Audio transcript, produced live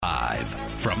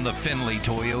From the Findlay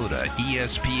Toyota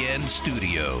ESPN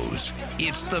studios,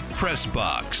 it's the Press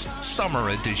Box Summer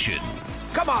Edition.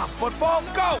 Come on, football,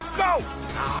 go, go!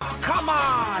 Oh, come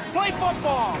on, play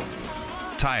football!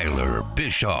 Tyler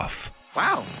Bischoff.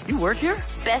 Wow, you work here?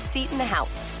 Best seat in the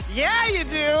house. Yeah, you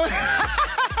do!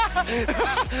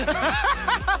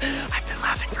 I've been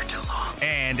laughing for too long.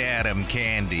 And Adam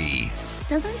Candy.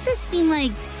 Doesn't this seem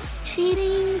like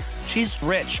cheating? She's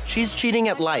rich. She's cheating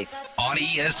at life. On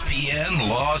ESPN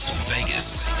Las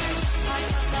Vegas.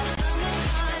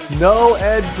 No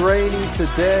Ed Graney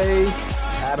today.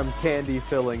 Adam Candy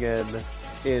filling in.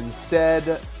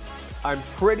 Instead, I'm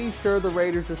pretty sure the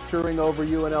Raiders are screwing over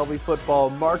UNLV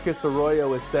football. Marcus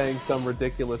Arroyo is saying some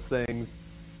ridiculous things.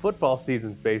 Football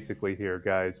season's basically here,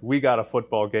 guys. We got a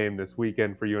football game this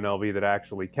weekend for UNLV that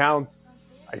actually counts.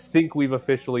 I think we've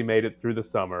officially made it through the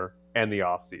summer and the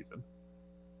off season.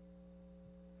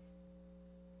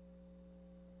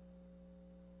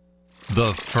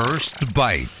 The first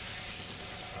bite.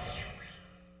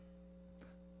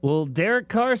 Will Derek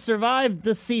Carr survive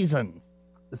the season?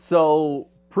 So,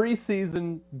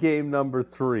 preseason game number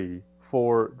 3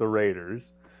 for the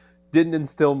Raiders didn't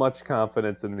instill much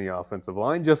confidence in the offensive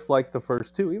line, just like the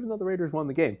first two, even though the Raiders won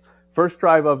the game. First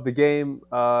drive of the game,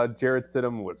 Jarrett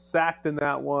Stidham was sacked in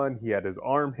that one. He had his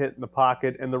arm hit in the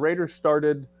pocket, and the Raiders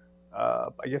started,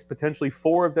 potentially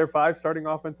 4 of their 5 starting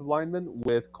offensive linemen,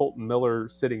 with Colton Miller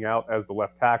sitting out as the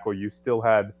left tackle. You still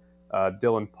had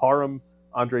Dylan Parham,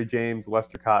 Andre James,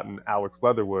 Lester Cotton, Alex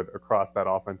Leatherwood across that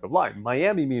offensive line.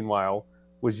 Miami, meanwhile,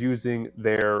 was using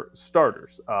their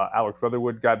starters. Alex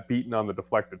Leatherwood got beaten on the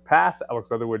deflected pass.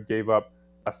 Alex Leatherwood gave up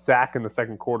a sack in the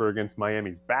second quarter against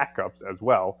Miami's backups as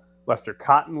well. Lester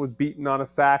Cotton was beaten on a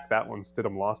sack. That one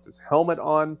Stidham lost his helmet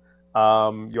on.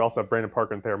 You also have Brandon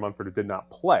Parker and Thayer Munford who did not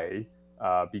play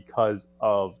because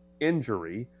of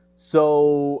injury.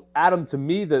 So, Adam, to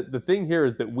me, the thing here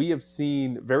is that we have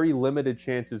seen very limited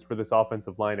chances for this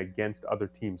offensive line against other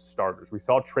teams' starters. We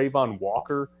saw Trayvon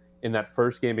Walker in that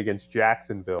first game against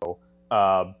Jacksonville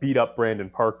beat up Brandon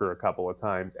Parker a couple of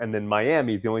times. And then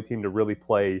Miami's the only team to really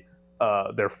play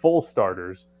their full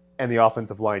starters, and the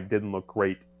offensive line didn't look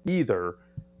great either.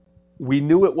 We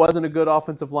knew it wasn't a good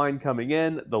offensive line coming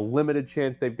in. The limited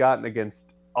chance they've gotten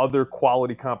against other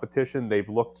quality competition, they've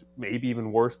looked maybe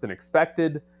even worse than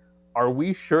expected. Are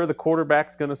we sure the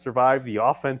quarterback's going to survive? The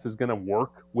offense is going to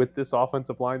work with this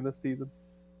offensive line this season?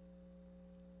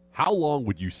 How long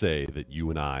would you say that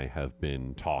you and I have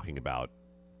been talking about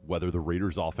whether the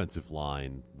Raiders' offensive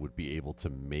line would be able to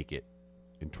make it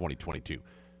in 2022,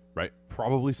 right?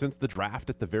 Probably since the draft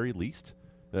at the very least.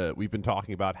 We've been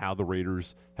talking about how the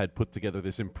Raiders had put together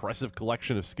this impressive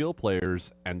collection of skill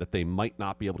players and that they might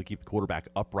not be able to keep the quarterback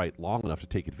upright long enough to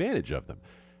take advantage of them.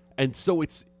 And so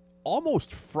it's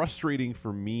almost frustrating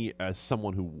for me as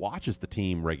someone who watches the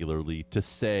team regularly to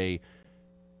say,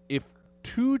 if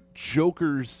 2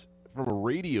 jokers from a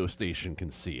radio station can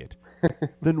see it,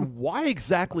 then why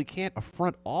exactly can't a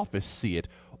front office see it?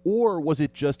 Or was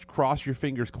it just cross your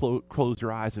fingers, close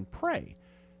your eyes, and pray?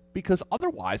 Because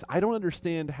otherwise, I don't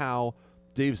understand how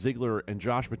Dave Ziegler and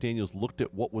Josh McDaniels looked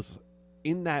at what was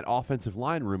in that offensive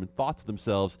line room and thought to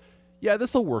themselves, yeah,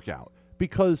 this will work out.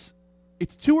 Because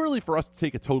it's too early for us to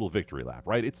take a total victory lap,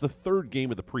 right? It's the 3rd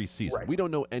game of the preseason. Right. We don't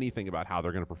know anything about how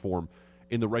they're going to perform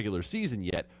in the regular season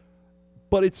yet.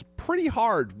 But it's pretty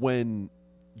hard when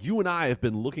you and I have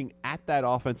been looking at that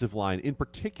offensive line, in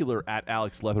particular at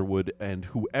Alex Leatherwood and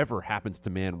whoever happens to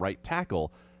man right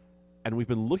tackle, and we've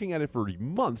been looking at it for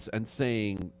months and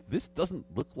saying, this doesn't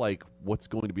look like what's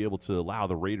going to be able to allow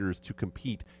the Raiders to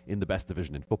compete in the best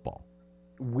division in football.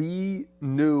 We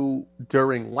knew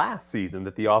during last season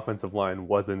that the offensive line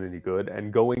wasn't any good,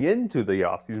 and going into the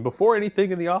offseason, before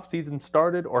anything in the offseason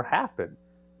started or happened,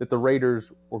 that the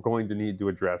Raiders were going to need to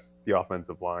address the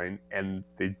offensive line, and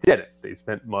they did it. They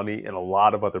spent money in a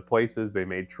lot of other places. They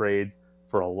made trades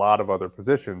for a lot of other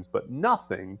positions, but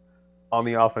nothing on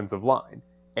the offensive line.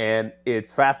 And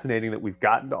it's fascinating that we've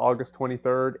gotten to August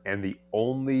 23rd, and the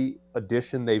only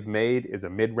addition they've made is a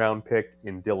mid-round pick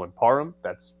in Dylan Parham.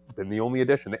 That's been the only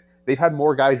addition. They've had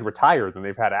more guys retire than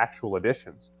they've had actual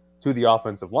additions to the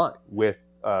offensive line with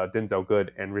Denzel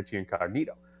Good and Richie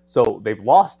Incognito. So they've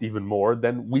lost even more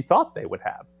than we thought they would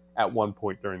have at one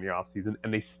point during the offseason,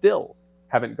 and they still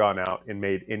haven't gone out and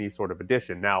made any sort of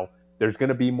addition. Now, there's going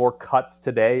to be more cuts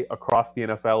today across the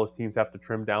NFL as teams have to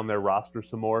trim down their roster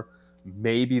some more.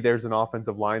 Maybe there's an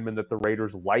offensive lineman that the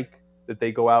Raiders like that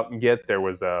they go out and get. There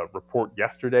was a report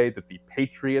yesterday that the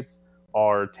Patriots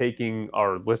are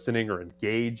listening or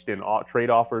engaged in trade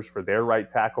offers for their right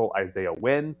tackle, Isaiah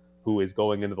Wynn, who is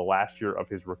going into the last year of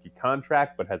his rookie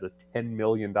contract, but has a $10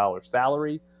 million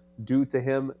salary due to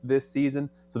him this season.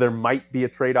 So there might be a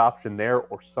trade option there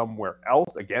or somewhere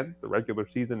else. Again, the regular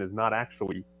season is not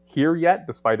actually here yet,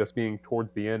 despite us being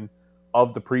towards the end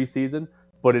of the preseason.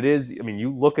 But it is, I mean,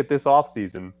 you look at this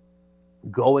offseason,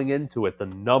 going into it, the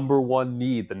number one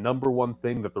need, the number one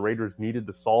thing that the Raiders needed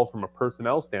to solve from a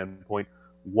personnel standpoint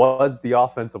was the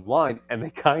offensive line, and they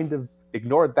kind of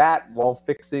ignored that while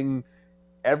fixing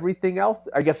everything else.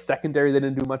 I guess secondary, they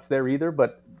didn't do much there either,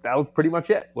 but that was pretty much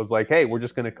it. Was like, hey, we're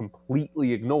just going to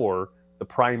completely ignore the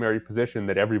primary position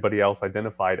that everybody else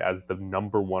identified as the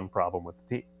number one problem with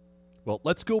the team. Well,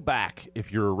 let's go back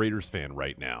if you're a Raiders fan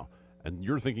right now, and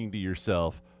you're thinking to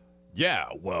yourself, yeah,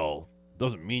 well,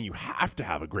 doesn't mean you have to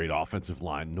have a great offensive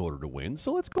line in order to win.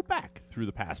 So let's go back through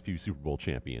the past few Super Bowl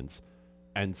champions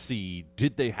and see,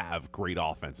 did they have great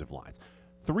offensive lines?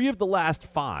 3 of the last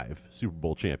 5 Super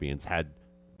Bowl champions had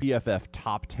PFF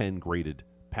top 10 graded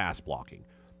pass blocking.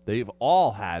 They've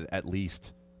all had at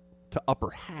least to upper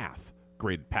half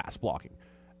graded pass blocking.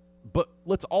 But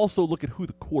let's also look at who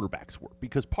the quarterbacks were,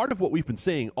 because part of what we've been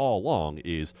saying all along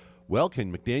is, well,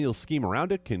 can McDaniels scheme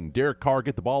around it? Can Derek Carr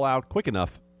get the ball out quick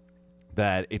enough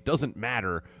that it doesn't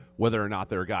matter whether or not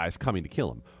there are guys coming to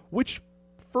kill him? Which,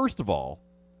 first of all,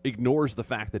 ignores the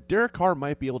fact that Derek Carr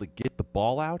might be able to get the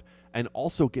ball out and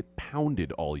also get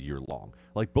pounded all year long.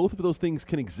 Like, both of those things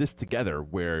can exist together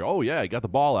where, oh, yeah, he got the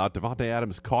ball out, Devontae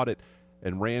Adams caught it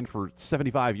and ran for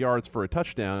 75 yards for a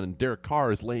touchdown, and Derek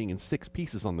Carr is laying in 6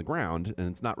 pieces on the ground, and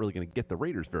it's not really going to get the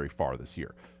Raiders very far this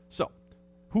year. So,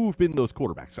 who have been those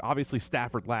quarterbacks? Obviously,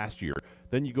 Stafford last year.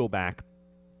 Then you go back,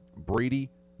 Brady,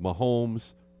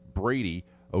 Mahomes, Brady.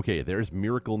 Okay, there's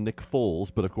miracle Nick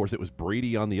Foles, but of course it was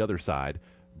Brady on the other side.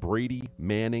 Brady,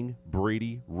 Manning,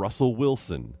 Brady, Russell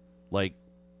Wilson. Like,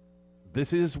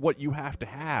 this is what you have to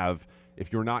have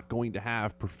if you're not going to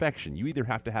have perfection. You either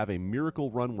have to have a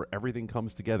miracle run where everything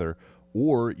comes together,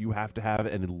 or you have to have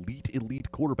an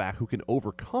elite quarterback who can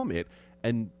overcome it.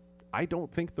 And I don't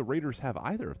think the Raiders have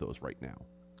either of those right now.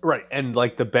 Right, and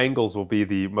like the Bengals will be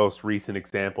the most recent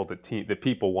example that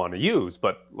people want to use.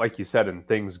 But like you said, and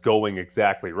things going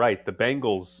exactly right, the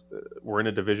Bengals were in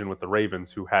a division with the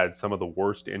Ravens, who had some of the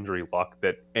worst injury luck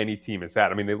that any team has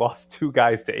had. I mean, they lost 2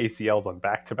 guys to ACLs on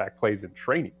back-to-back plays in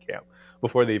training camp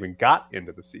before they even got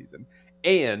into the season.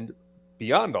 And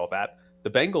beyond all that,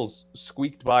 the Bengals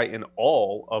squeaked by in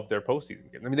all of their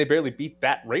postseason games. I mean, they barely beat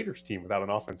that Raiders team without an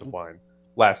offensive line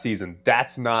last season.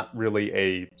 That's not really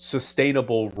a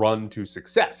sustainable run to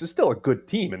success. It's still a good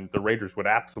team, and the Raiders would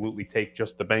absolutely take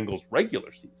just the Bengals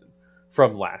regular season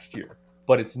from last year.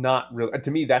 But it's not really,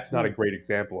 to me, that's not a great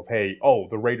example of, hey, oh,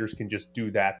 the Raiders can just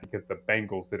do that because the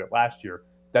Bengals did it last year.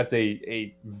 That's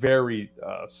a very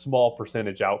small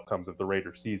percentage outcomes of the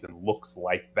Raiders season looks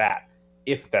like that,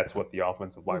 if that's what the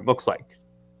offensive line looks like.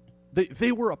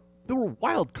 They were a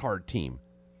wild card team.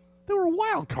 They were a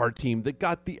wild card team that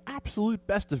got the absolute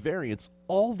best of variance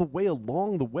all the way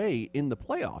along the way in the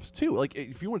playoffs, too. Like,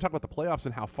 if you want to talk about the playoffs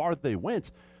and how far they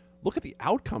went, look at the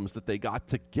outcomes that they got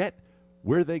to get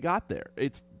where they got there.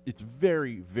 It's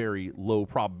very, very low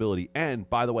probability. And,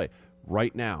 by the way,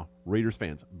 right now, Raiders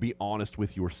fans, be honest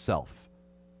with yourself.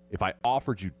 If I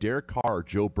offered you Derek Carr or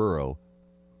Joe Burrow,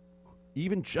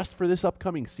 even just for this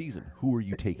upcoming season, who are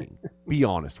you taking? Be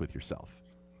honest with yourself.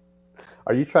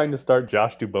 Are you trying to start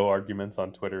Josh Dubow arguments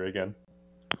on Twitter again?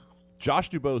 Josh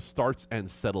Dubow starts and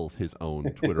settles his own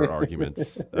Twitter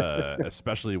arguments,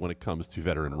 especially when it comes to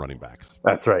veteran running backs.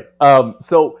 That's right.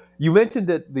 So you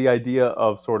mentioned the idea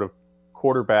of sort of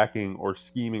quarterbacking or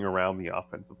scheming around the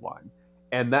offensive line.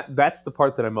 And that's the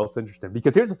part that I'm most interested in.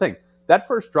 Because here's the thing. That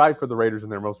first drive for the Raiders in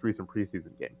their most recent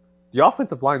preseason game, the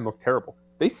offensive line looked terrible.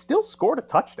 They still scored a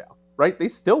touchdown, right? They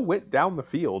still went down the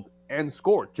field and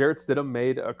scored. Jarrett Stidham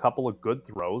made a couple of good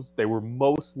throws. They were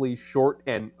mostly short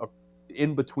and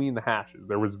in between the hashes.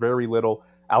 There was very little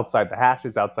outside the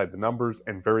hashes, outside the numbers,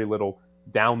 and very little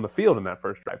down the field in that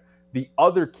first drive. The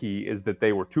other key is that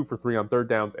they were 2 for 3 on third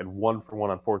downs and 1 for 1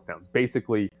 on fourth downs.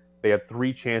 Basically, they had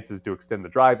 3 chances to extend the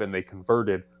drive, and they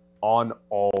converted on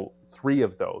all 3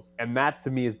 of those. And that,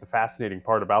 to me, is the fascinating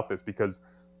part about this, because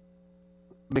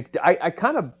I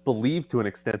kind of believe to an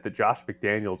extent that Josh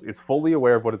McDaniels is fully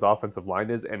aware of what his offensive line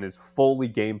is and is fully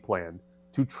game planned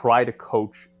to try to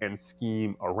coach and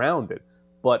scheme around it.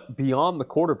 But beyond the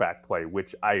quarterback play,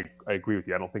 which I agree with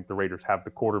you, I don't think the Raiders have the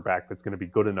quarterback that's going to be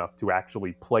good enough to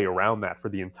actually play around that for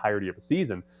the entirety of a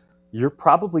season. You're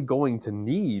probably going to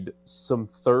need some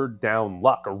third down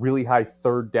luck, a really high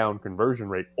third down conversion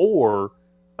rate, or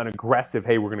an aggressive,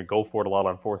 hey, we're going to go for it a lot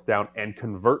on fourth down and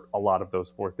convert a lot of those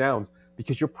fourth downs,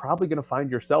 because you're probably going to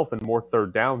find yourself in more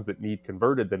third downs that need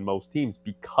converted than most teams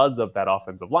because of that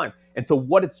offensive line. And so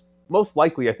what it's most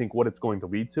likely, I think what it's going to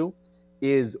lead to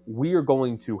is we are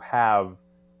going to have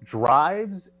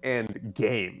drives and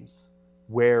games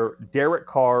where Derek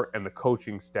Carr and the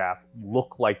coaching staff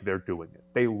look like they're doing it.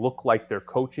 They look like they're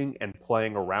coaching and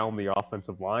playing around the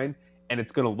offensive line, and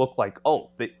it's going to look like, oh,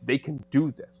 they can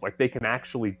do this. Like, they can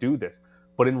actually do this.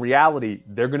 But in reality,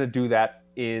 they're going to do that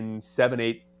in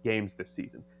 7-8 games this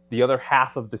season. The other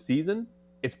half of the season,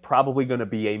 it's probably going to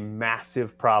be a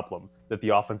massive problem that the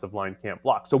offensive line can't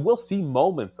block. So we'll see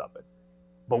moments of it,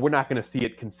 but we're not going to see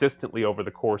it consistently over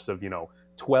the course of,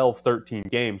 12, 13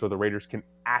 games where the Raiders can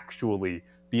actually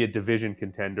be a division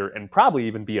contender and probably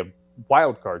even be a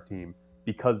wild card team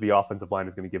because the offensive line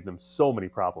is going to give them so many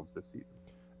problems this season.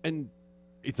 And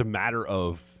it's a matter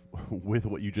of, with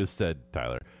what you just said,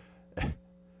 Tyler,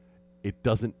 it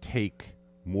doesn't take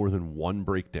more than one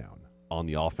breakdown on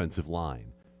the offensive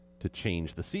line to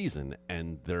change the season,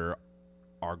 and there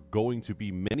are going to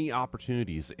be many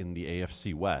opportunities in the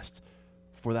AFC West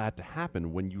for that to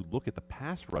happen when you look at the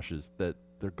pass rushes that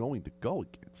they're going to go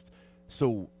against.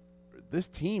 So this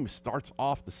team starts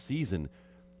off the season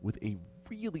with a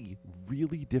really,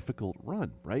 really difficult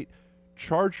run, right?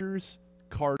 Chargers,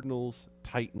 Cardinals,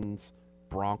 Titans,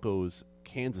 Broncos,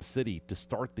 Kansas City to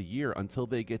start the year until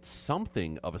they get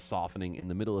something of a softening in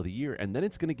the middle of the year. And then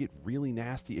it's going to get really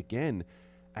nasty again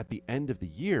at the end of the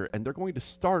year. And they're going to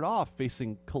start off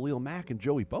facing Khalil Mack and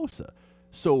Joey Bosa.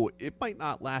 So it might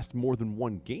not last more than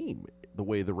one game the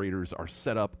way the Raiders are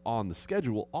set up on the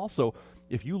schedule. Also,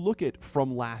 if you look at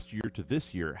from last year to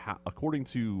this year, according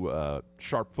to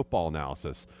Sharp Football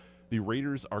Analysis, the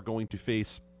Raiders are going to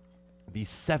face the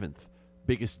 7th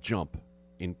biggest jump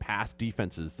in past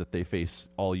defenses that they face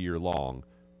all year long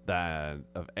than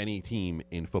of any team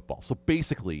in football. So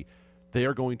basically, they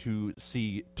are going to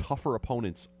see tougher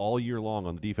opponents all year long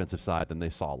on the defensive side than they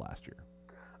saw last year.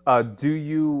 Do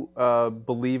you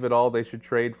believe at all they should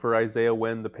trade for Isaiah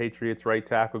Wynn, the Patriots' right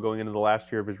tackle, going into the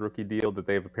last year of his rookie deal that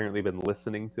they've apparently been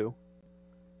listening to?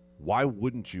 Why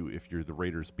wouldn't you if you're the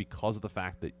Raiders? Because of the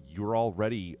fact that you're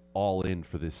already all in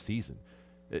for this season.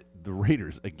 The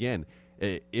Raiders, again,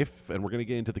 and we're going to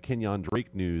get into the Kenyon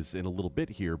Drake news in a little bit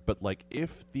here, but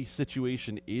if the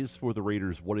situation is for the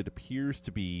Raiders what it appears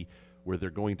to be, where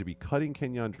they're going to be cutting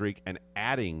Kenyon Drake and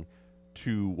adding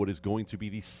to what is going to be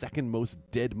the second most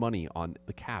dead money on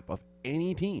the cap of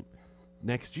any team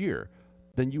next year,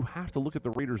 then you have to look at the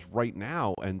Raiders right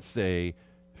now and say,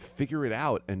 figure it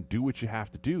out and do what you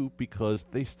have to do, because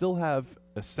they still have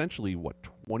essentially,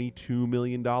 $22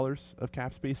 million of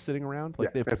cap space sitting around?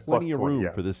 They have plenty of room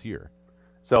for this year.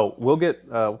 So we'll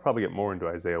probably get more into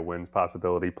Isaiah Wynn's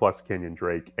possibility, plus Kenyon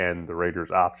Drake and the Raiders'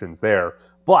 options there.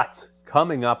 But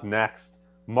coming up next,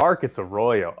 Marcus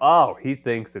Arroyo. Oh, he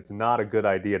thinks it's not a good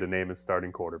idea to name his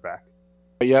starting quarterback.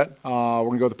 Yet, we're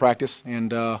going to go to practice,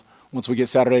 and once we get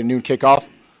Saturday at noon kickoff,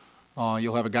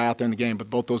 you'll have a guy out there in the game. But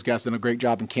both those guys done a great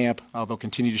job in camp. They'll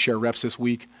continue to share reps this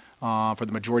week for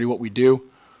the majority of what we do.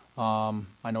 I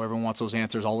know everyone wants those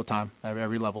answers all the time at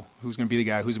every level. Who's going to be the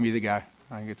guy? Who's going to be the guy?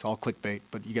 I think it's all clickbait,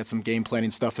 but you got some game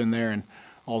planning stuff in there and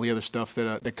all the other stuff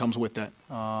that comes with that.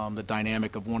 The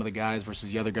dynamic of one of the guys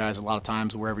versus the other guys, a lot of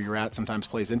times wherever you're at, sometimes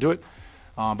plays into it.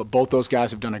 But both those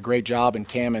guys have done a great job, and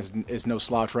Cam is no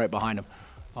slouch right behind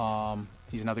him.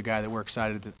 He's another guy that we're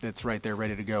excited that's right there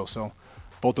ready to go. So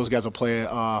both those guys will play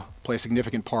a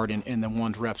significant part in the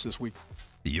one's reps this week.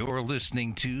 You're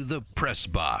listening to the Press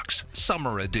Box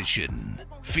Summer Edition,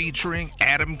 featuring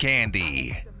Adam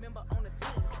Candy.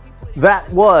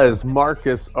 That was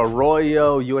Marcus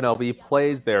Arroyo. UNLV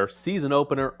plays their season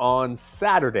opener on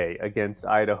Saturday against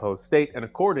Idaho State. And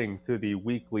according to the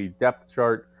weekly depth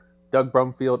chart, Doug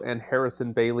Brumfield and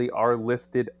Harrison Bailey are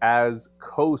listed as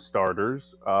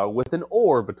co-starters with an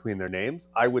or between their names.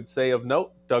 I would say of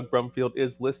note, Doug Brumfield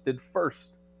is listed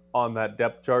first on that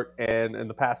depth chart. And in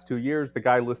the past 2 years, the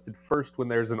guy listed first when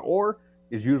there's an or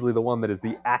is usually the one that is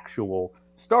the actual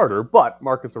starter. But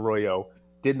Marcus Arroyo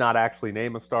did not actually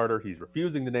name a starter. He's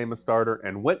refusing to name a starter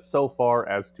and went so far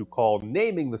as to call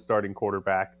naming the starting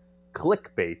quarterback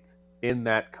clickbait in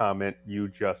that comment you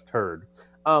just heard.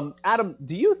 Adam,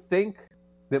 do you think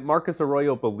that Marcus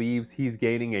Arroyo believes he's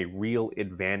gaining a real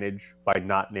advantage by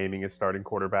not naming his starting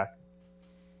quarterback?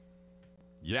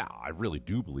 Yeah, I really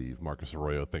do believe Marcus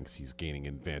Arroyo thinks he's gaining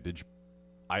an advantage.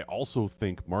 I also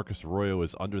think Marcus Arroyo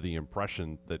is under the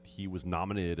impression that he was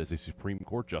nominated as a Supreme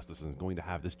Court justice and is going to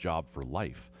have this job for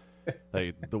life.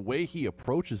 The way he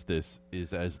approaches this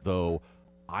is as though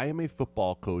I am a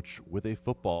football coach with a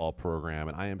football program,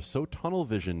 and I am so tunnel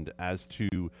visioned as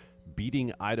to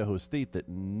beating Idaho State that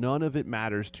none of it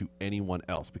matters to anyone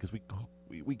else, because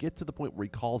we get to the point where he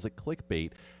calls it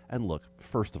clickbait. And look,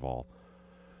 first of all,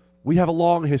 we have a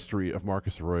long history of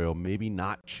Marcus Arroyo maybe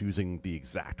not choosing the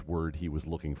exact word he was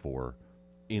looking for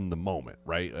in the moment,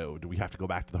 right? Do we have to go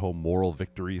back to the whole moral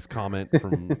victories comment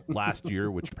from last year,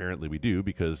 which apparently we do,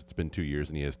 because it's been 2 years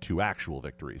and he has 2 actual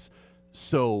victories.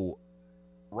 So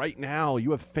right now you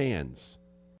have fans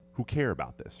who care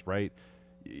about this, right?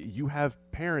 You have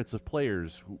parents of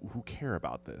players who care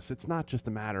about this. It's not just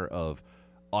a matter of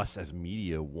us as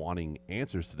media wanting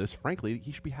answers to this. Frankly,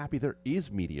 he should be happy there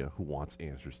is media who wants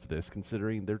answers to this,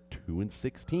 considering they're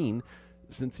 2-16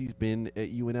 since he's been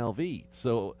at UNLV.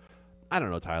 So I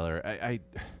don't know, Tyler. I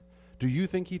do you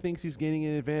think he thinks he's gaining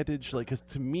an advantage? Like, because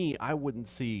to me, I wouldn't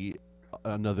see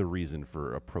another reason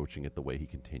for approaching it the way he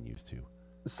continues to.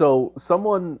 So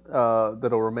someone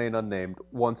that'll remain unnamed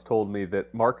once told me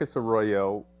that Marcus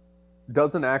Arroyo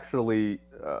doesn't actually,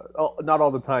 not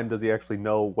all the time does he actually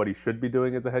know what he should be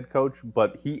doing as a head coach,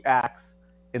 but he acts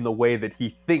in the way that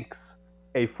he thinks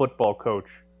a football coach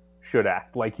should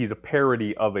act, like he's a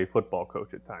parody of a football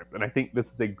coach at times. And I think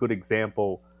this is a good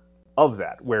example of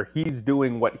that, where he's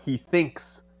doing what he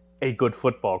thinks a good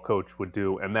football coach would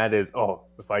do, and that is,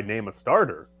 if I name a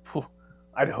starter,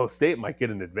 Idaho State might get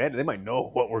an advantage. They might know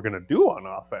what we're going to do on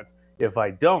offense. If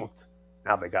I don't,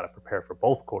 now they got to prepare for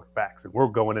both quarterbacks, and we're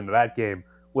going into that game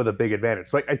with a big advantage.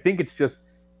 So I think it's just,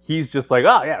 he's just like,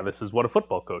 this is what a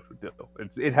football coach would do.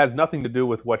 It has nothing to do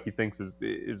with what he thinks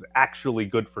is actually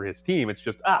good for his team. It's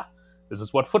just, this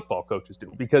is what football coaches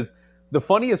do. Because the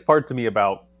funniest part to me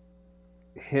about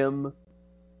him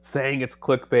saying it's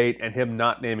clickbait and him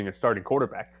not naming a starting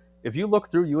quarterback, if you look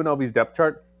through UNLV's depth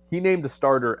chart, he named a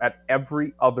starter at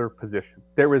every other position.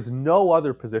 There is no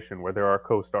other position where there are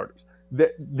co-starters.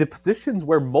 The positions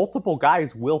where multiple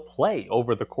guys will play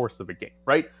over the course of a game,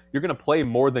 right? You're going to play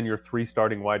more than your 3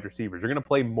 starting wide receivers. You're going to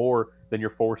play more than your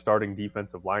 4 starting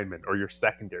defensive linemen or your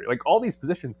secondary. Like, all these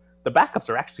positions, the backups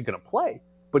are actually going to play.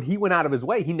 But he went out of his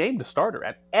way. He named a starter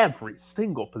at every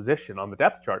single position on the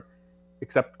depth chart,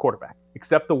 except quarterback,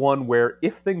 except the one where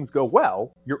if things go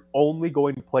well, you're only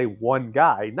going to play one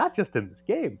guy, not just in this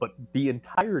game, but the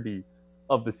entirety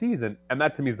of the season. And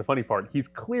that, to me, is the funny part. He's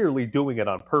clearly doing it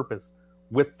on purpose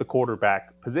with the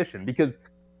quarterback position, because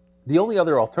the only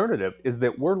other alternative is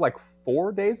that we're like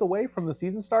 4 days away from the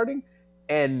season starting,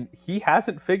 and he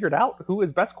hasn't figured out who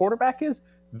his best quarterback is.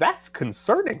 That's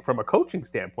concerning from a coaching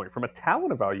standpoint, from a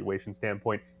talent evaluation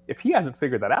standpoint, if he hasn't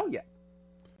figured that out yet.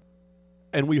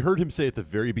 And we heard him say at the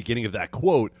very beginning of that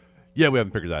quote, we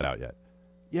haven't figured that out yet.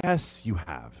 Yes, you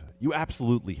have. You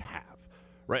absolutely have.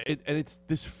 Right? And it's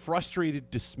this frustrated,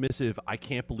 dismissive, I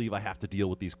can't believe I have to deal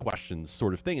with these questions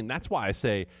sort of thing. And that's why I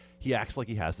say he acts like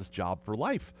he has this job for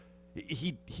life.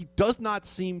 He does not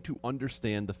seem to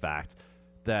understand the fact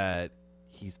that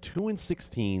he's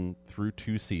 2-16 through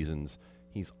 2 seasons.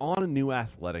 He's on a new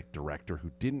athletic director who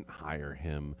didn't hire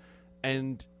him.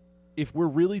 And if we're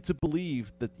really to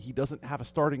believe that he doesn't have a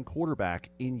starting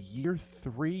quarterback in year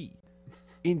 3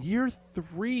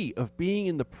 of being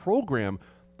in the program,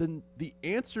 then the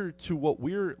answer to what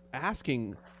we're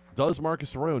asking, does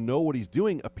Marcus Arroyo know what he's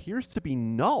doing, appears to be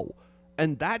no.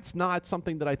 And that's not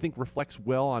something that I think reflects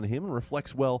well on him and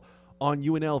reflects well on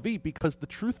UNLV, because the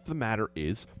truth of the matter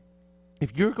is,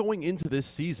 if you're going into this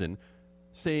season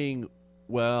saying,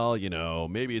 well,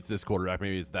 maybe it's this quarterback,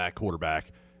 maybe it's that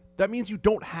quarterback, that means you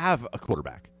don't have a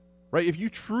quarterback, right? If you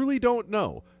truly don't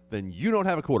know, then you don't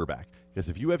have a quarterback. Because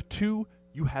if you have 2,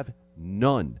 you have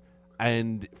none.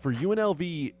 And for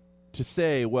UNLV to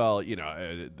say, well,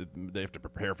 they have to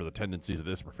prepare for the tendencies of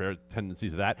this, prepare the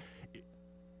tendencies of that.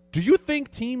 Do you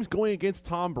think teams going against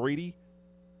Tom Brady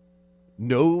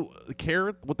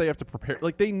care what they have to prepare?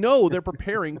 Like, they know they're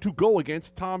preparing to go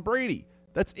against Tom Brady.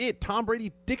 That's it. Tom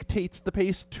Brady dictates the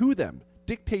pace to them,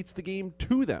 dictates the game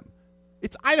to them.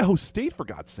 It's Idaho State, for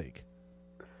God's sake.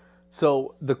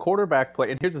 So the quarterback play,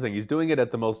 and here's the thing, he's doing it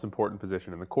at the most important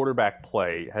position, and the quarterback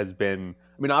play has been,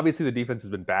 obviously the defense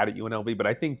has been bad at UNLV, but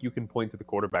I think you can point to the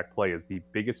quarterback play as the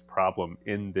biggest problem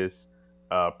in this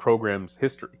program's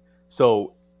history.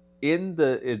 So in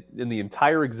the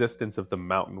entire existence of the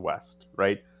Mountain West,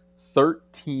 right,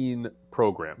 13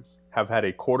 programs have had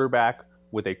a quarterback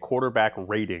with a quarterback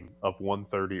rating of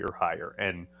 130 or higher.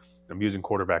 And I'm using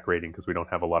quarterback rating because we don't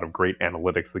have a lot of great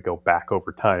analytics that go back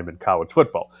over time in college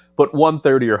football, but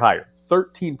 130 or higher,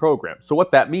 13 programs. So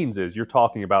what that means is you're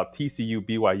talking about TCU,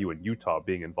 BYU, and Utah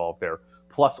being involved there,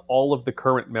 plus all of the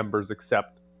current members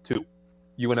except 2,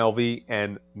 UNLV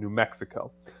and New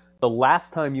Mexico. The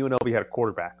last time UNLV had a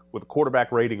quarterback with a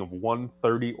quarterback rating of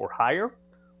 130 or higher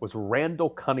was Randall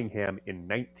Cunningham in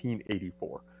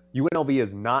 1984. UNLV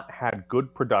has not had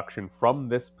good production from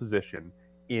this position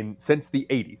since the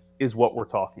 80s, is what we're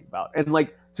talking about. And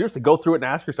like, seriously, go through it and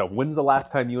ask yourself, when's the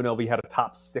last time UNLV had a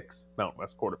top 6 Mountain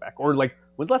West quarterback? Or like,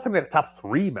 when's the last time they had a top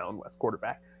 3 Mountain West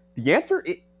quarterback? The answer,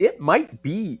 it might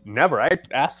be never. I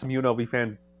asked some UNLV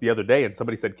fans the other day, and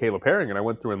somebody said Caleb Herring, and I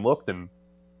went through and looked, and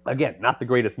again, not the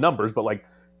greatest numbers, but like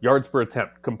yards per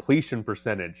attempt, completion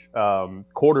percentage,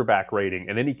 quarterback rating,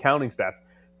 and any counting stats.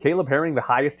 Caleb Herring, the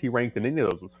highest he ranked in any of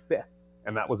those was 5th.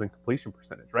 And that was in completion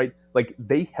percentage, right? Like,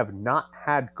 they have not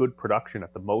had good production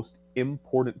at the most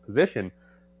important position.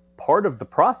 Part of the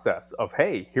process of,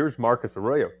 hey, here's Marcus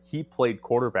Arroyo. He played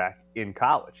quarterback in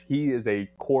college. He is a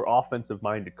core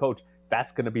offensive-minded coach.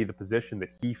 That's going to be the position that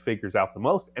he figures out the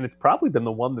most. And it's probably been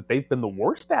the one that they've been the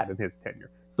worst at in his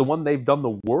tenure. It's the one they've done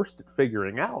the worst at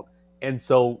figuring out. And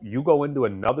so you go into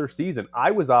another season. I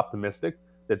was optimistic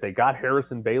that they got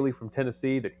Harrison Bailey from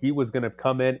Tennessee, that he was going to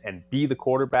come in and be the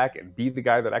quarterback and be the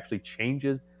guy that actually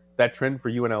changes that trend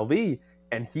for UNLV.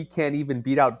 And he can't even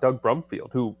beat out Doug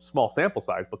Brumfield, who, small sample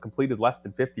size, but completed less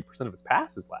than 50% of his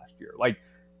passes last year. Like,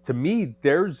 to me,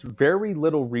 there's very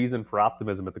little reason for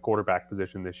optimism at the quarterback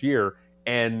position this year.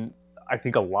 And I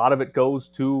think a lot of it goes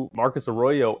to Marcus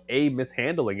Arroyo, A,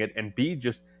 mishandling it, and B,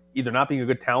 just either not being a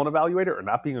good talent evaluator or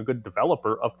not being a good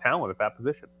developer of talent at that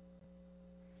position.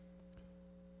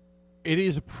 It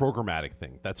is a programmatic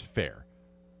thing. That's fair.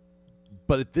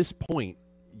 But at this point,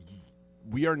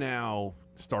 we are now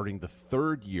starting the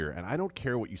 3rd year, and I don't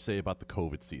care what you say about the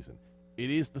COVID season.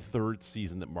 It is the 3rd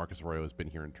season that Marcus Arroyo has been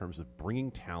here in terms of bringing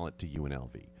talent to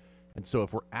UNLV. And so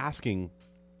if we're asking,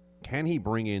 can he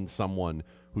bring in someone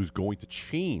who's going to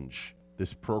change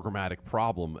this programmatic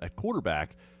problem at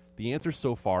quarterback, the answer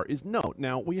so far is no.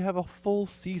 Now, we have a full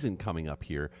season coming up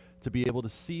here to be able to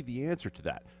see the answer to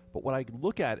that. But what I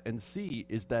look at and see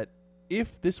is that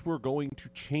if this were going to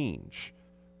change,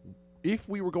 if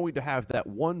we were going to have that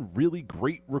one really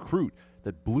great recruit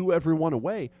that blew everyone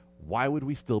away, why would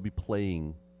we still be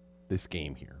playing this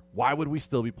game here? Why would we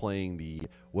still be playing the,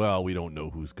 well, we don't know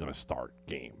who's going to start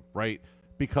game, right?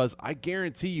 Because I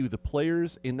guarantee you the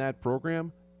players in that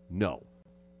program, no.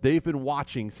 They've been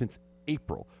watching since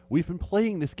April. We've been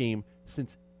playing this game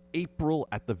since April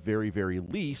at the very, very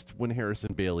least, when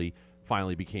Harrison Bailey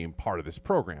finally became part of this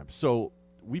program. So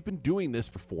we've been doing this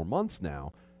for 4 months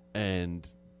now, and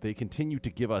they continue to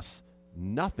give us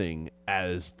nothing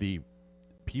as the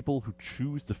people who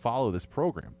choose to follow this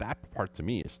program. That part to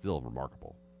me is still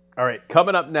remarkable. All right,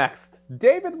 coming up next,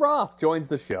 David Roth joins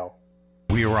the show.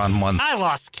 We are on month. I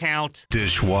lost count.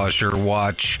 Dishwasher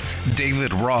Watch.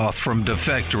 David Roth from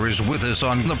Defector is with us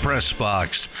on the Press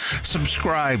Box.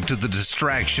 Subscribe to The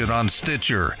Distraction on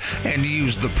Stitcher and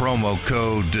use the promo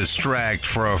code DISTRACT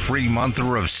for a free month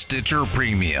of Stitcher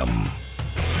Premium.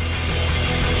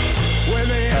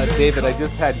 David, I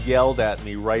just had yelled at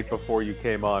me right before you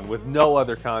came on with no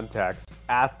other context.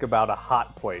 Ask about a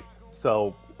hot plate.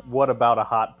 So what about a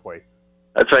hot plate?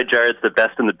 That's right, Jared's the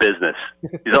best in the business.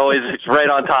 He's always right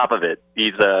on top of it.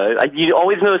 He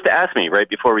always knows to ask me right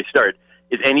before we start,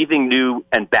 is anything new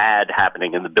and bad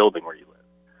happening in the building where you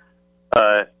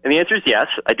live? And the answer is yes.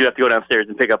 I do have to go downstairs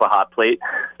and pick up a hot plate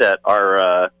that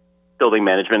our building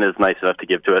management is nice enough to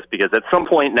give to us, because at some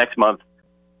point next month,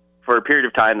 for a period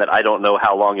of time that I don't know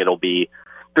how long it'll be,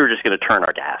 we're just going to turn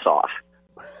our gas off.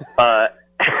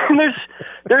 And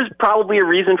there's probably a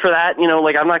reason for that. You know,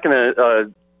 like, I'm not going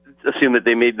to assume that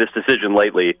they made this decision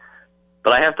lightly,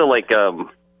 but I have to look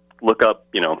up,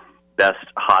 best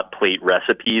hot plate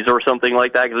recipes or something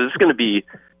like that, because it's going to be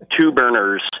 2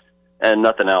 burners and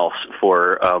nothing else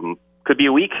for could be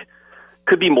a week,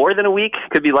 could be more than a week,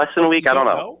 could be less than a week. I don't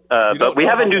know. But we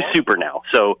have a new super now,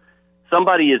 so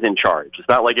somebody is in charge. It's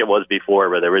not like it was before,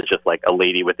 where there was just like a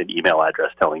lady with an email address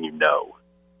telling you no.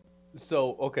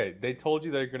 So, okay, they told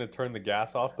you they're going to turn the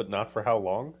gas off, but not for how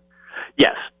long?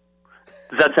 Yes.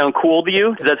 Does that sound cool to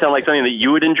you? Does that sound like something that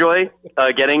you would enjoy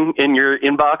getting in your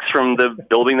inbox from the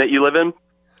building that you live in?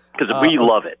 Because we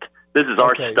love it. This is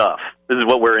our stuff. This is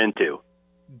what we're into.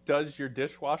 Does your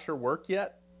dishwasher work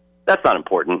yet? That's not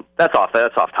important. That's off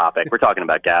topic. We're talking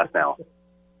about gas now.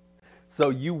 So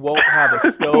you won't have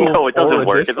a stove? No, it doesn't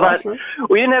work. It's not,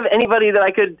 we didn't have anybody that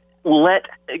I could let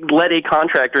a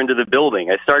contractor into the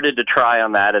building. I started to try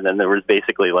on that, and then there was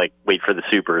basically like, wait for the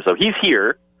super. So he's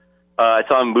here. I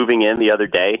saw him moving in the other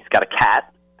day. He's got a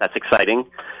cat. That's exciting.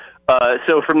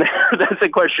 So from there, that's a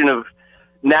question of,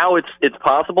 now it's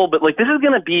possible, but like, this is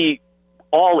going to be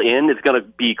all in. It's going to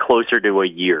be closer to a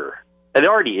year. It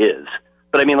already is.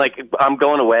 But I mean, like, I'm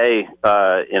going away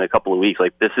in a couple of weeks.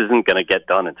 Like, this isn't going to get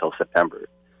done until September.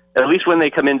 At least when they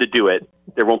come in to do it,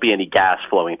 there won't be any gas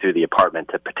flowing through the apartment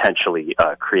to potentially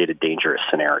create a dangerous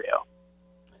scenario.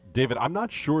 David, I'm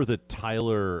not sure that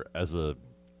Tyler, as a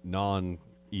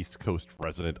non-East Coast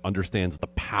resident, understands the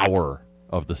power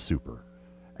of the super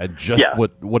and just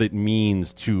what it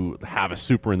means to have a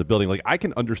super in the building. Like, I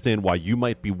can understand why you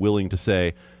might be willing to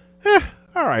say,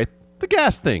 all right, the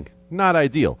gas thing, not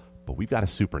ideal, but we've got a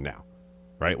super now.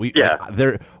 Right?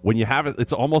 When you have it,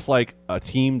 it's almost like a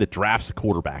team that drafts a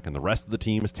quarterback and the rest of the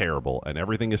team is terrible and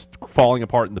everything is falling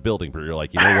apart in the building. But you're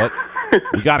like, you know what?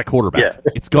 We got a quarterback.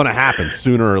 Yeah. It's going to happen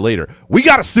sooner or later. We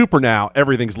got a super now.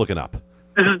 Everything's looking up.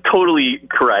 This is totally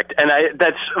correct. And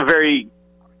that's a very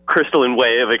crystalline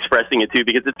way of expressing it, too,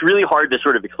 because it's really hard to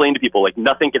sort of explain to people, like,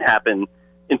 nothing can happen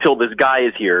until this guy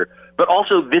is here. But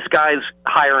also, this guy's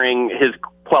hiring, his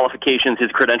qualifications, his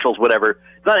credentials, whatever.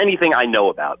 It's not anything I know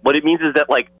about. What it means is that,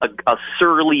 like, a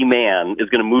surly man is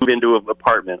going to move into an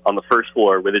apartment on the first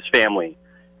floor with his family,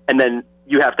 and then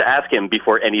you have to ask him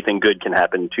before anything good can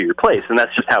happen to your place, and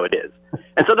that's just how it is.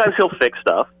 And sometimes he'll fix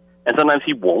stuff, and sometimes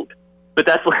he won't. But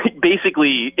that's, like,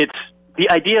 basically, it's the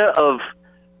idea of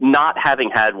not having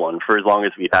had one for as long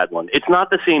as we've had one. It's not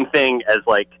the same thing as,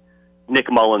 like,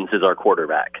 Nick Mullins is our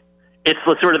quarterback. It's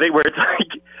the sort of thing where it's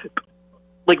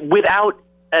like without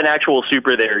an actual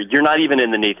super there, you're not even in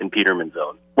the Nathan Peterman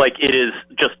zone. Like, it is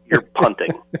just, you're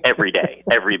punting every day,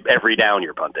 every down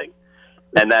you're punting.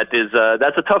 And that's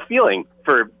a tough feeling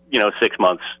for, 6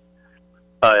 months.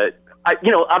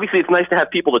 Obviously it's nice to have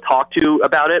people to talk to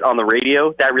about it on the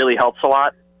radio. That really helps a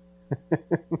lot.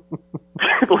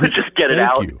 Let's just get it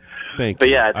out. Thank you. But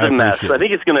yeah, it's a mess. I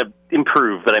think it's going to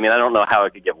improve, but I mean, I don't know how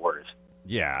it could get worse.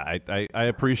 Yeah, I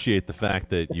appreciate the fact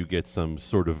that you get some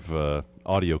sort of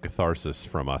audio catharsis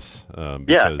from us.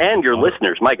 Yeah, and your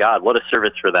listeners. My God, what a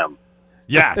service for them.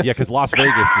 Yeah, because Las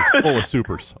Vegas is full of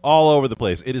supers all over the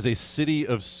place. It is a city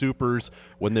of supers.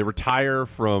 When they retire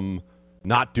from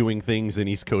not doing things in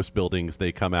East Coast buildings,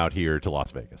 they come out here to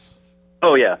Las Vegas.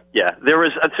 Oh, yeah.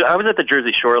 I was at the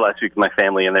Jersey Shore last week with my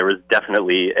family, and there was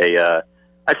definitely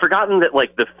I'd forgotten that,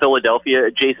 like, the Philadelphia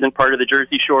adjacent part of the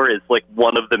Jersey Shore is, like,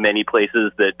 one of the many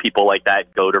places that people like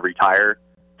that go to retire.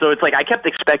 So it's like I kept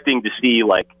expecting to see,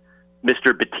 like,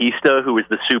 Mr. Batista, who was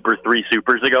the super 3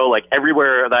 supers ago. Like,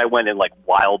 everywhere that I went in, like,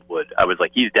 Wildwood, I was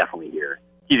like, he's definitely here.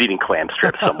 He's eating clam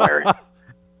strips somewhere.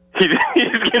 He's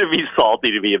going to be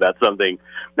salty to me about something,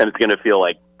 and it's going to feel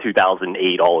like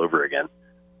 2008 all over again.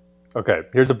 Okay,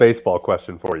 here's a baseball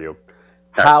question for you.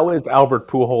 How is Albert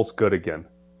Pujols good again?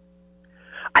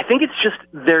 I think it's just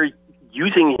they're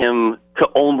using him to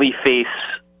only face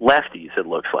lefties, it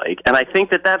looks like. And I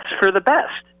think that that's for the best.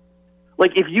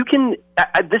 Like, if you can...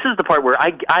 this is the part where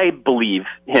I believe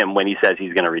him when he says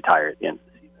he's going to retire at the end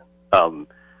of the season,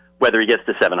 whether he gets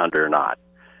to 700 or not.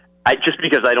 Just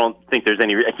because I don't think there's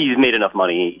any... He's made enough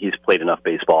money. He's played enough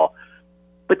baseball.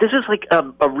 But this is, like,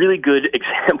 a really good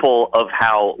example of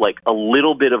how, like, a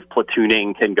little bit of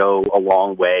platooning can go a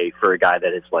long way for a guy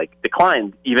that has, like,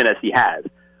 declined, even as he has.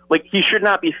 Like, he should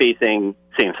not be facing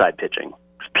same-side pitching,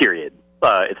 period.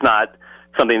 It's not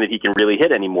something that he can really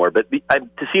hit anymore. But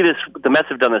to see this, the Mets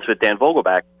have done this with Dan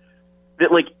Vogelbach,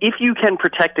 that, like, if you can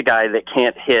protect a guy that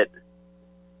can't hit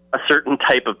a certain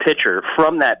type of pitcher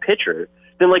from that pitcher,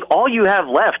 then, like, all you have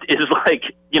left is, like,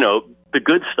 the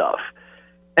good stuff.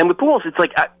 And with Pujols, it's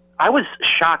like, I was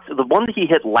shocked. The one that he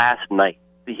hit last night,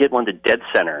 he hit one to dead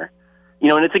center,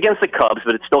 and it's against the Cubs,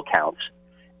 but it still counts.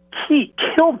 He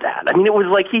killed that. I mean, it was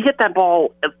like he hit that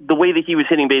ball the way that he was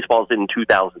hitting baseballs in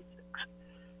 2006.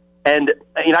 And,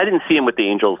 I didn't see him with the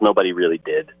Angels. Nobody really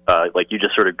did. Like, you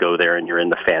just sort of go there and you're in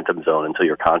the phantom zone until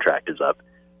your contract is up.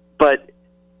 But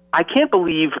I can't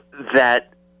believe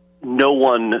that no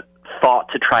one thought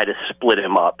to try to split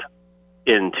him up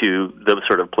into the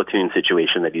sort of platoon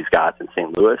situation that he's got in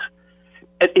St. Louis.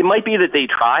 It might be that they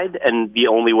tried, and the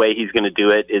only way he's going to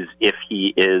do it is if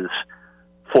he is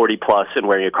 40-plus and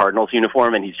wearing a Cardinals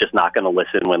uniform, and he's just not going to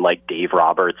listen when, like, Dave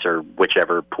Roberts or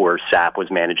whichever poor sap was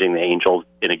managing the Angels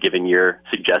in a given year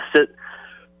suggests it.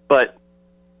 But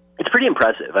it's pretty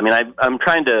impressive. I mean, I'm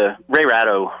trying to... Ray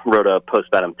Ratto wrote a post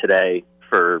about him today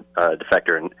for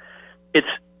Defector, and it's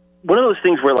one of those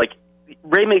things where, like,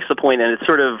 Ray makes the point, and it's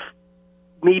sort of...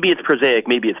 Maybe it's prosaic,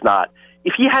 maybe it's not.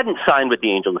 If he hadn't signed with the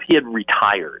Angels, if he had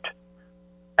retired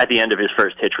at the end of his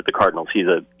first hitch with the Cardinals, he's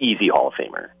an easy Hall of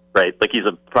Famer, right? Like, he's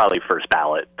a probably first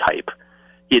ballot type.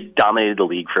 He had dominated the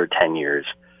league for 10 years.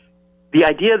 The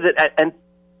idea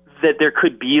that there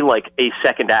could be, like, a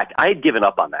second act, I had given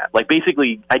up on that. Like,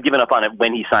 basically, I'd given up on it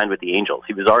when he signed with the Angels.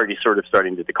 He was already sort of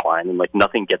starting to decline, and, like,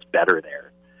 nothing gets better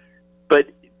there. But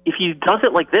if he does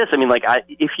it like this, I mean, like,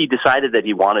 if he decided that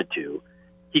he wanted to,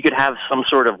 he could have some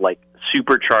sort of like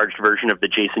supercharged version of the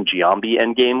Jason Giambi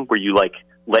endgame where you like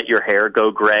let your hair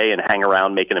go gray and hang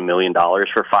around making $1 million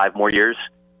for 5 more years.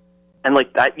 And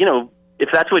like that, you know, if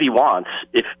that's what he wants,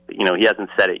 if, you know, he hasn't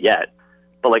said it yet,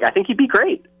 but like, I think he'd be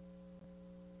great.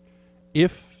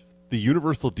 If the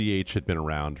universal DH had been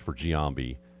around for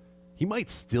Giambi, he might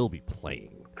still be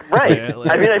playing. Right.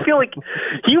 I mean, I feel like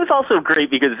he was also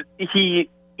great because he,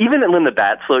 even when the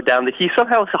bat slowed down, that he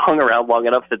somehow hung around long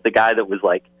enough that the guy that was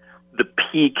like the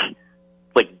peak,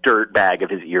 like dirt bag of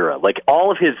his era, like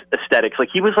all of his aesthetics, like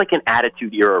he was like an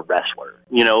Attitude Era wrestler,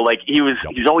 you know, like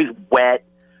he's always wet,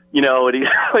 you know, and he's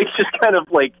like just kind of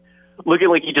like looking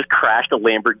like he just crashed a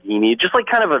Lamborghini, just like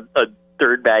kind of a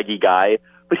dirt baggy guy.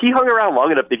 But he hung around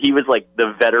long enough that he was like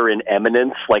the veteran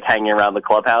eminence, like hanging around the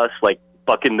clubhouse, like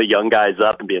bucking the young guys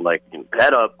up and being like,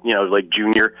 head up, you know, like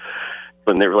junior.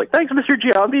 And they were like, thanks, Mr.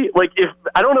 Giambi. Like, if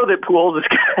I don't know that Pujols is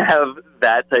going to have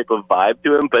that type of vibe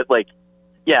to him, but like,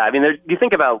 yeah, I mean, you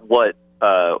think about what,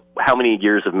 how many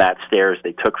years of Matt Stairs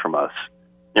they took from us.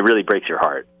 It really breaks your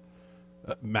heart.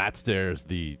 Matt Stairs,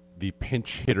 the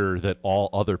pinch hitter that all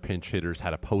other pinch hitters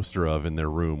had a poster of in their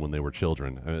room when they were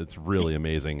children. It's really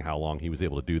amazing how long he was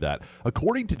able to do that.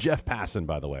 According to Jeff Passan,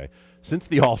 by the way, since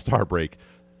the All-Star break,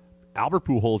 Albert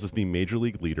Pujols is the major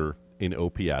league leader in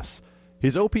OPS.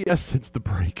 His OPS since the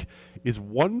break is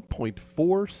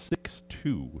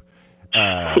 1.462.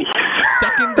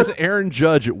 Second is Aaron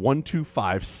Judge at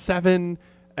 1.257,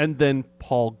 and then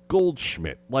Paul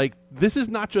Goldschmidt. Like, this is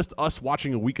not just us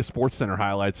watching a week of SportsCenter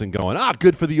highlights and going,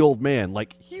 good for the old man.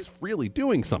 Like, he's really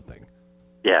doing something.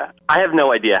 Yeah, I have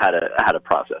no idea how to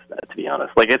process that, to be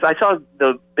honest. Like, I saw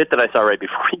the bit that I saw right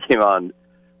before he came on.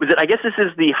 I guess this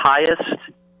is the highest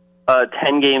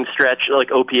 10-game stretch,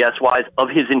 like OPS-wise, of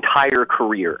his entire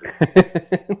career.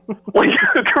 Like,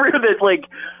 a career that, like,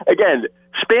 again,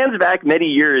 spans back many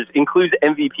years, includes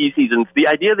MVP seasons. The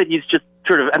idea that he's just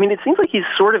sort of, I mean, it seems like he's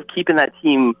sort of keeping that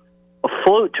team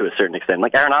afloat to a certain extent.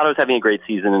 Like, Arenado's having a great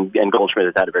season, and Goldschmidt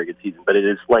has had a very good season, but it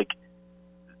is, like,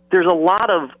 there's a lot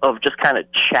of just kind of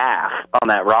chaff on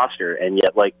that roster, and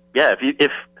yet, like, yeah,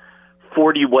 if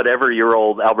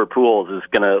 40-whatever-year-old Albert Pujols is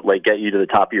going to, like, get you to the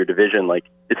top of your division, like,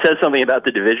 it says something about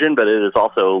the division, but it is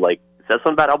also, like, it says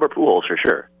something about Albert Pujols for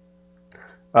sure.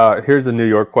 Here's a New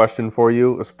York question for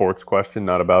you, a sports question,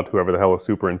 not about whoever the hell a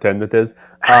superintendent is.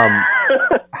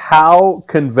 How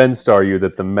convinced are you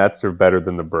that the Mets are better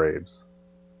than the Braves?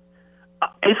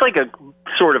 It's like a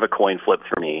sort of a coin flip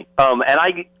for me. And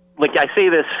I say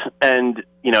this, and,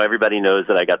 you know, everybody knows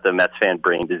that I got the Mets fan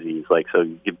brain disease, like, so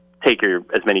you take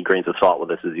as many grains of salt with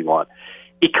this as you want.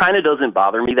 It kind of doesn't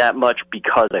bother me that much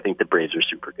because I think the Braves are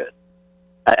super good.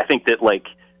 I think that, like,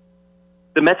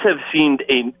 the Mets have seemed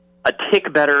a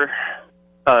tick better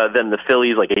than the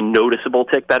Phillies, like a noticeable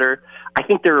tick better. I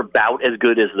think they're about as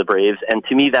good as the Braves, and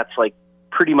to me that's, like,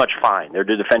 pretty much fine. They're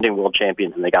the defending world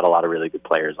champions, and they got a lot of really good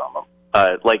players on them.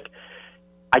 Like,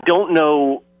 I don't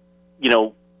know, you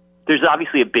know, there's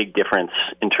obviously a big difference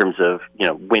in terms of, you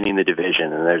know, winning the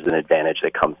division, and there's an advantage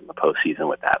that comes in the postseason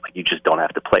with that. Like, you just don't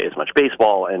have to play as much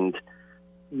baseball, and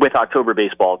with October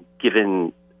baseball,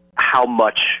 given how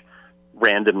much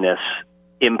randomness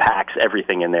impacts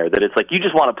everything in there, that it's like you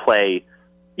just want to play,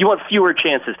 you want fewer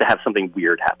chances to have something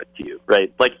weird happen to you,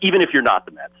 right? Like, even if you're not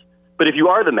the Mets. But if you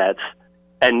are the Mets,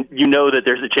 and you know that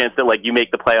there's a chance that, like, you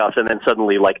make the playoffs and then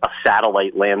suddenly, like, a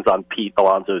satellite lands on Pete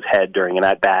Alonso's head during an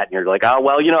at-bat, and you're like, oh,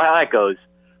 well, you know how that goes.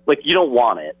 Like, you don't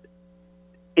want it.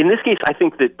 In this case, I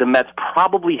think that the Mets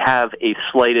probably have a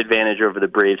slight advantage over the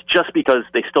Braves just because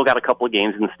they still got a couple of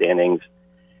games in the standings.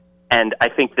 And I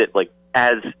think that, like,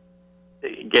 again,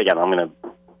 I'm going to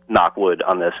knock wood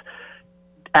on this,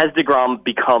 as DeGrom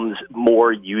becomes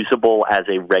more usable as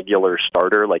a regular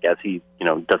starter, like as he, you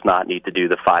know, does not need to do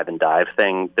the 5 and dive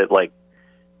thing, that, like,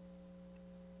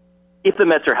 if the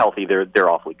Mets are healthy, they're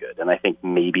awfully good. And I think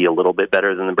maybe a little bit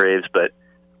better than the Braves, but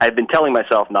I've been telling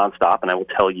myself nonstop, and I will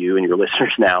tell you and your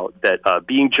listeners now, that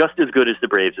being just as good as the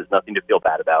Braves is nothing to feel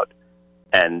bad about.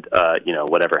 And, you know,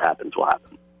 whatever happens will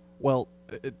happen. Well,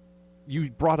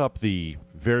 you brought up the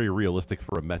very realistic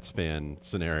for a Mets fan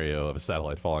scenario of a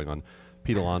satellite falling on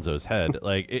Pete Alonso's head.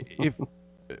 Like,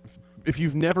 if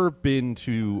you've never been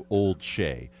to Old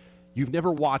Shea, you've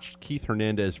never watched Keith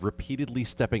Hernandez repeatedly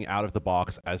stepping out of the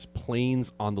box as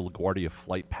planes on the LaGuardia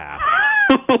flight path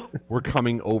were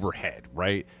coming overhead,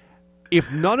 right?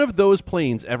 If none of those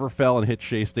planes ever fell and hit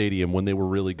Shea Stadium when they were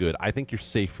really good, I think you're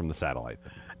safe from the satellite.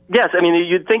 Yes, I mean,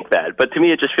 you'd think that, but to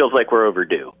me it just feels like we're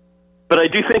overdue. But I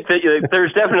do think that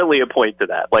there's definitely a point to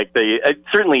that. Like,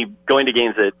 certainly going to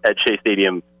games at Shea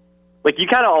Stadium, like, you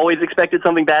kind of always expected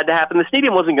something bad to happen. The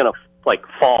stadium wasn't going to, like,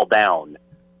 fall down,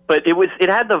 but it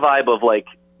had the vibe of like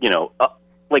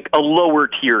a lower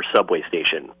tier subway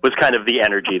station was kind of the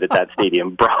energy that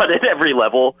stadium brought at every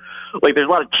level. Like there's a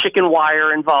lot of chicken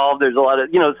wire involved. There's a lot of,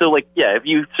 so like, yeah, if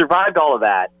you survived all of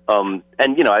that, and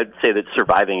I'd say that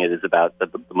surviving it is about the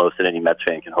most that any Mets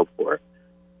fan can hope for.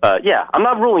 Yeah, I'm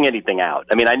not ruling anything out.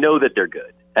 I mean, I know that they're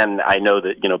good, and I know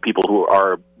that, people who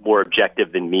are more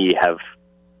objective than me have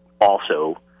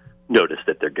also noticed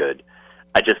that they're good.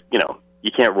 I just,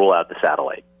 you can't rule out the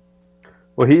satellite.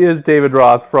 Well, he is David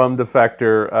Roth from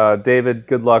Defector. David,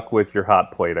 good luck with your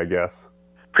hot plate, I guess.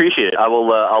 Appreciate it.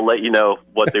 I'll let you know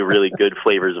what the really good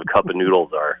flavors of cup of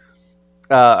noodles are.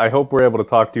 I hope we're able to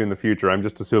talk to you in the future. I'm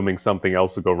just assuming something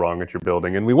else will go wrong at your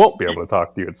building, and we won't be able to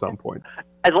talk to you at some point.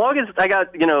 As long as I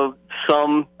got,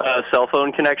 some cell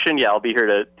phone connection, yeah, I'll be here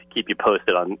to keep you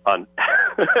posted on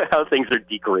how things are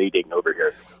degrading over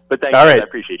here. But thanks, All right. I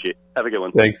appreciate you. Have a good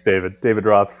one. Thanks, David. David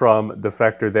Roth from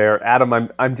Defector there. Adam,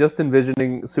 I'm just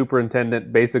envisioning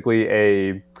Superintendent basically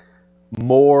a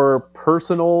more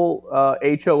personal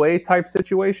HOA type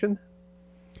situation.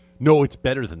 No, it's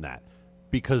better than that.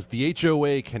 Because the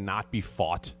HOA cannot be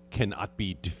fought, cannot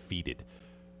be defeated.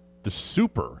 The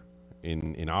super,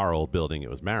 in our old building, it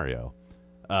was Mario.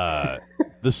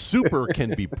 The super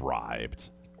can be bribed.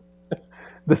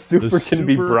 The super can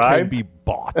be bribed? Can be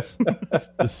bought.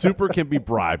 The super can be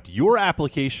bribed. Your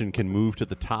application can move to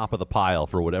the top of the pile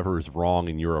for whatever is wrong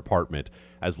in your apartment,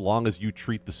 as long as you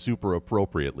treat the super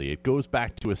appropriately. It goes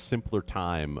back to a simpler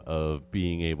time of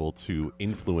being able to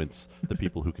influence the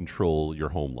people who control your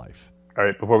home life. All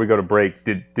right, before we go to break,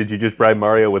 did you just bribe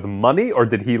Mario with money, or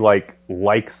did he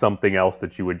like something else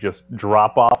that you would just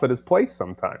drop off at his place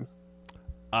sometimes?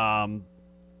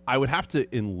 I would have to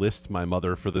enlist my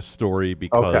mother for this story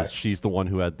because she's the one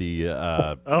who had the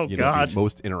the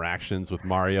most interactions with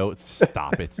Mario.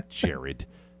 Stop it, Jared.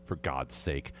 For God's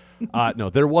sake. No,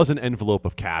 there was an envelope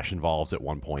of cash involved at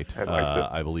one point,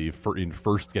 I believe, in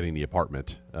first getting the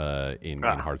apartment in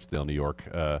Hartsdale, New York,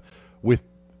 with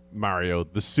Mario,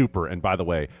 the super. And by the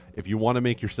way, if you want to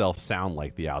make yourself sound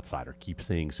like the outsider, keep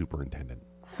saying superintendent.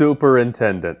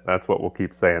 Superintendent. That's what we'll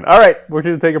keep saying. All right, we're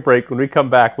going to take a break. When we come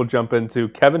back, we'll jump into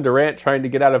Kevin Durant trying to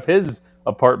get out of his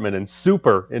apartment in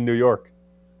Super in New York.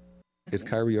 Is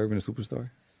Kyrie Irving a superstar?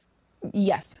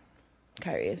 Yes,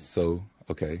 Kyrie is. So,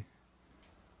 okay.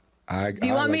 Do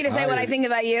you want me to say what I think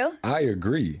about you? I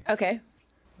agree. Okay.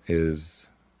 Is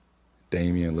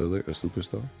Damian Lillard a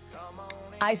superstar?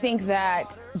 I think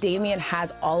that Damian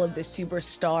has all of the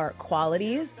superstar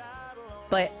qualities,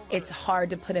 but it's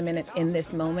hard to put him in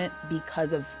this moment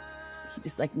because of he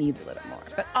just like needs a little more.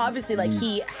 But obviously, like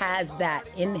he has that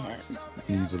in him.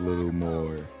 He's a little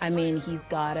more. I mean, he's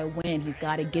gotta win. He's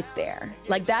gotta get there.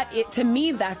 Like that. To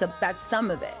me, that's some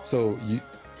of it. So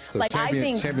like I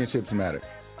think championships matter.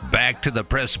 Back to the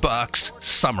Press Box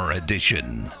Summer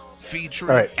Edition,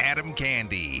 featuring Adam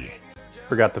Candy.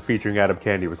 Forgot the featuring Adam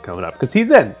Candy was coming up because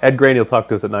he's in. Ed Graney will talk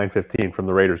to us at 9:15 from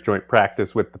the Raiders joint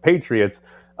practice with the Patriots.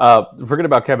 Forget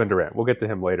about Kevin Durant. We'll get to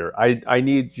him later. I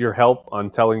need your help on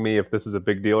telling me if this is a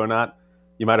big deal or not.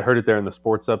 You might have heard it there in the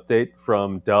sports update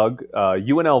from Doug.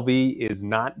 UNLV is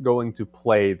not going to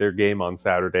play their game on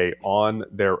Saturday on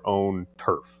their own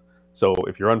turf. So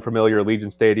if you're unfamiliar,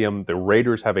 Allegiant Stadium, the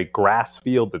Raiders have a grass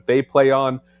field that they play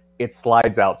on. It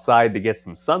slides outside to get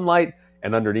some sunlight,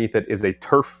 and underneath it is a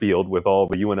turf field with all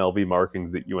the UNLV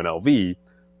markings that UNLV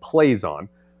plays on.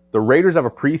 The Raiders have a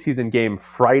preseason game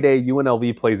Friday.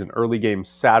 UNLV plays an early game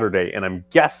Saturday, and I'm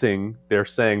guessing they're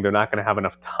saying they're not going to have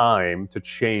enough time to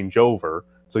change over.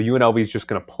 So UNLV is just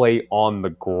going to play on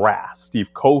the grass. Steve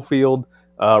Cofield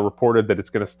reported that it's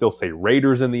going to still say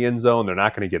Raiders in the end zone. They're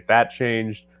not going to get that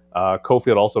changed.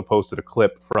 Cofield also posted a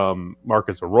clip from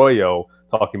Marcus Arroyo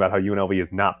talking about how UNLV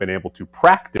has not been able to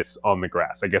practice on the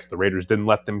grass. I guess the Raiders didn't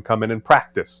let them come in and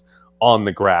practice on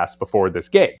the grass before this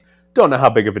game. Don't know how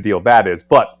big of a deal that is,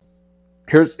 but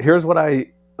here's what I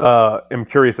am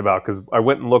curious about, because I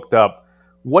went and looked up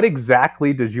what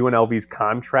exactly does UNLV's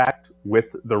contract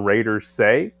with the Raiders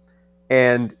say?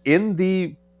 And in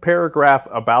the paragraph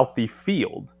about the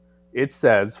field, it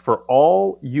says, for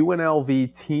all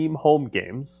UNLV team home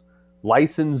games,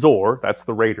 licensor, that's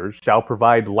the Raiders, shall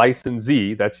provide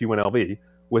licensee, that's UNLV,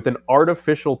 with an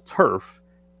artificial turf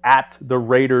at the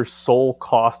Raiders' sole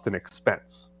cost and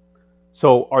expense.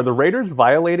 So are the Raiders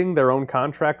violating their own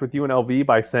contract with UNLV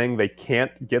by saying they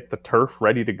can't get the turf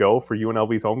ready to go for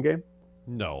UNLV's home game?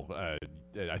 No,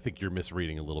 I think you're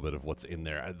misreading a little bit of what's in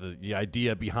there. The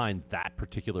idea behind that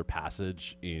particular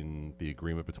passage in the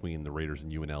agreement between the Raiders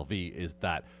and UNLV is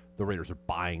that the Raiders are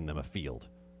buying them a field,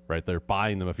 right? They're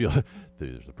buying them a field.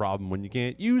 There's a problem when you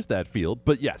can't use that field.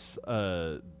 But yes,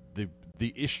 the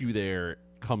the issue there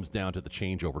comes down to the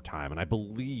changeover time. And I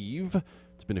believe,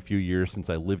 it's been a few years since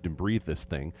I lived and breathed this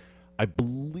thing, I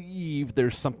believe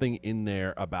there's something in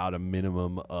there about a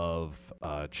minimum of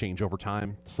changeover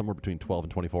time, somewhere between 12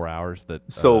 and 24 hours. That's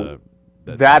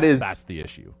the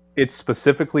issue. It's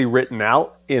specifically written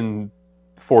out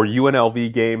for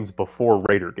UNLV games before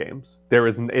Raider games.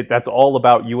 That's all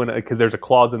about UNLV, because there's a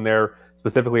clause in there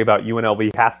specifically about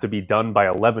UNLV has to be done by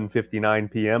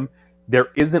 11:59 p.m. There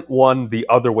isn't one the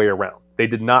other way around. They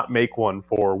did not make one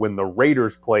for when the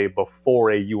Raiders play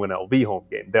before a UNLV home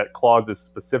game. That clause is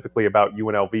specifically about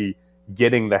UNLV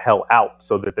getting the hell out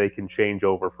so that they can change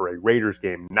over for a Raiders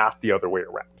game, not the other way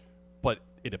around. But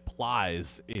it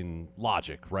applies in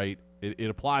logic, right? It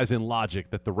applies in logic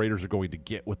that the Raiders are going to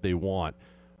get what they want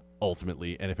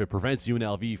ultimately, and if it prevents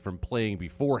UNLV from playing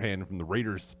beforehand, from the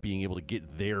Raiders being able to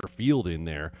get their field in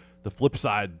there, the flip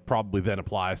side probably then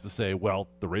applies to say, well,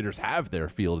 the Raiders have their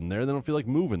field in there, they don't feel like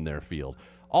moving their field.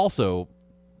 Also,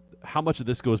 how much of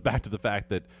this goes back to the fact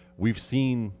that we've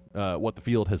seen what the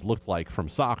field has looked like from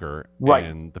soccer, right,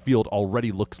 and the field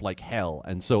already looks like hell.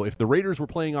 And so if the Raiders were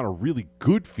playing on a really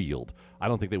good field, I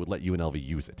don't think they would let UNLV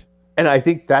use it. And I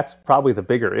think that's probably the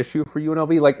bigger issue for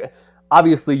UNLV. Like,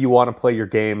 obviously you want to play your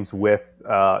games with,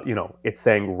 it's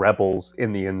saying Rebels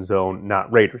in the end zone,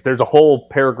 not Raiders. There's a whole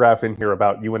paragraph in here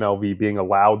about UNLV being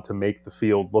allowed to make the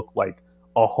field look like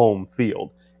a home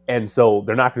field. And so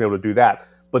they're not going to be able to do that.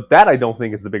 But that I don't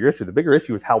think is the bigger issue. The bigger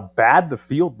issue is how bad the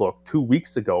field looked 2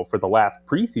 weeks ago for the last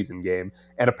preseason game.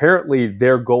 And apparently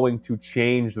they're going to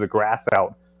change the grass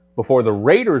out before the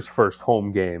Raiders' first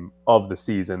home game of the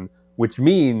season, which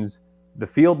means the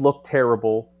field looked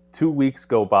terrible. 2 weeks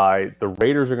go by, the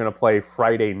Raiders are going to play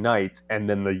Friday night, and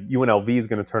then the UNLV is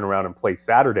going to turn around and play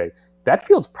Saturday. That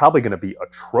field's probably going to be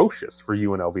atrocious for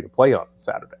UNLV to play on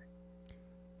Saturday.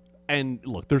 And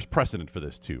look, there's precedent for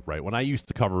this too, right? When I used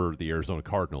to cover the Arizona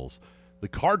Cardinals, the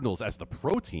Cardinals as the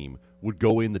pro team would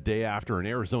go in the day after an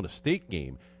Arizona State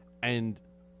game. And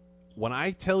when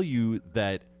I tell you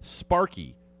that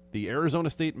Sparky, the Arizona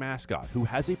State mascot, who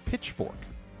has a pitchfork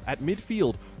at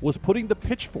midfield, was putting the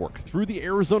pitchfork through the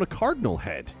Arizona Cardinal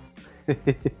head.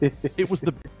 It was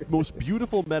the most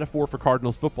beautiful metaphor for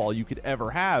Cardinals football you could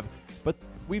ever have. But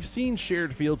we've seen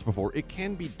shared fields before. It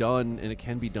can be done, and it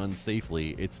can be done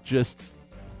safely. It's just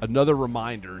another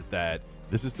reminder that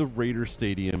this is the Raiders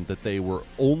stadium, that they were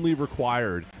only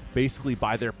required basically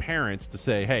by their parents to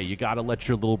say, hey, you got to let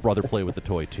your little brother play with the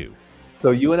toy too.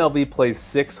 So UNLV plays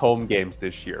 6 home games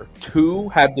this year. 2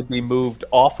 had to be moved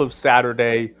off of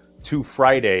Saturday to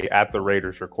Friday at the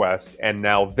Raiders' request. And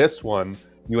now this one,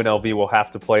 UNLV will have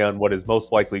to play on what is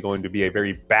most likely going to be a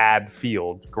very bad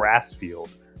field, grass field,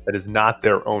 that is not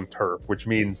their own turf, which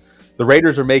means the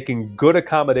Raiders are making good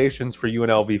accommodations for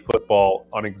UNLV football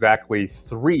on exactly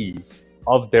 3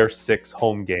 of their 6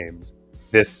 home games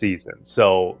this season.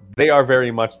 So they are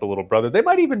very much the little brother. They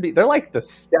might even be, they're like the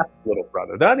step little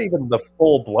brother. They're not even the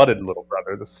full-blooded little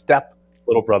brother, the step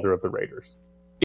little brother of the Raiders.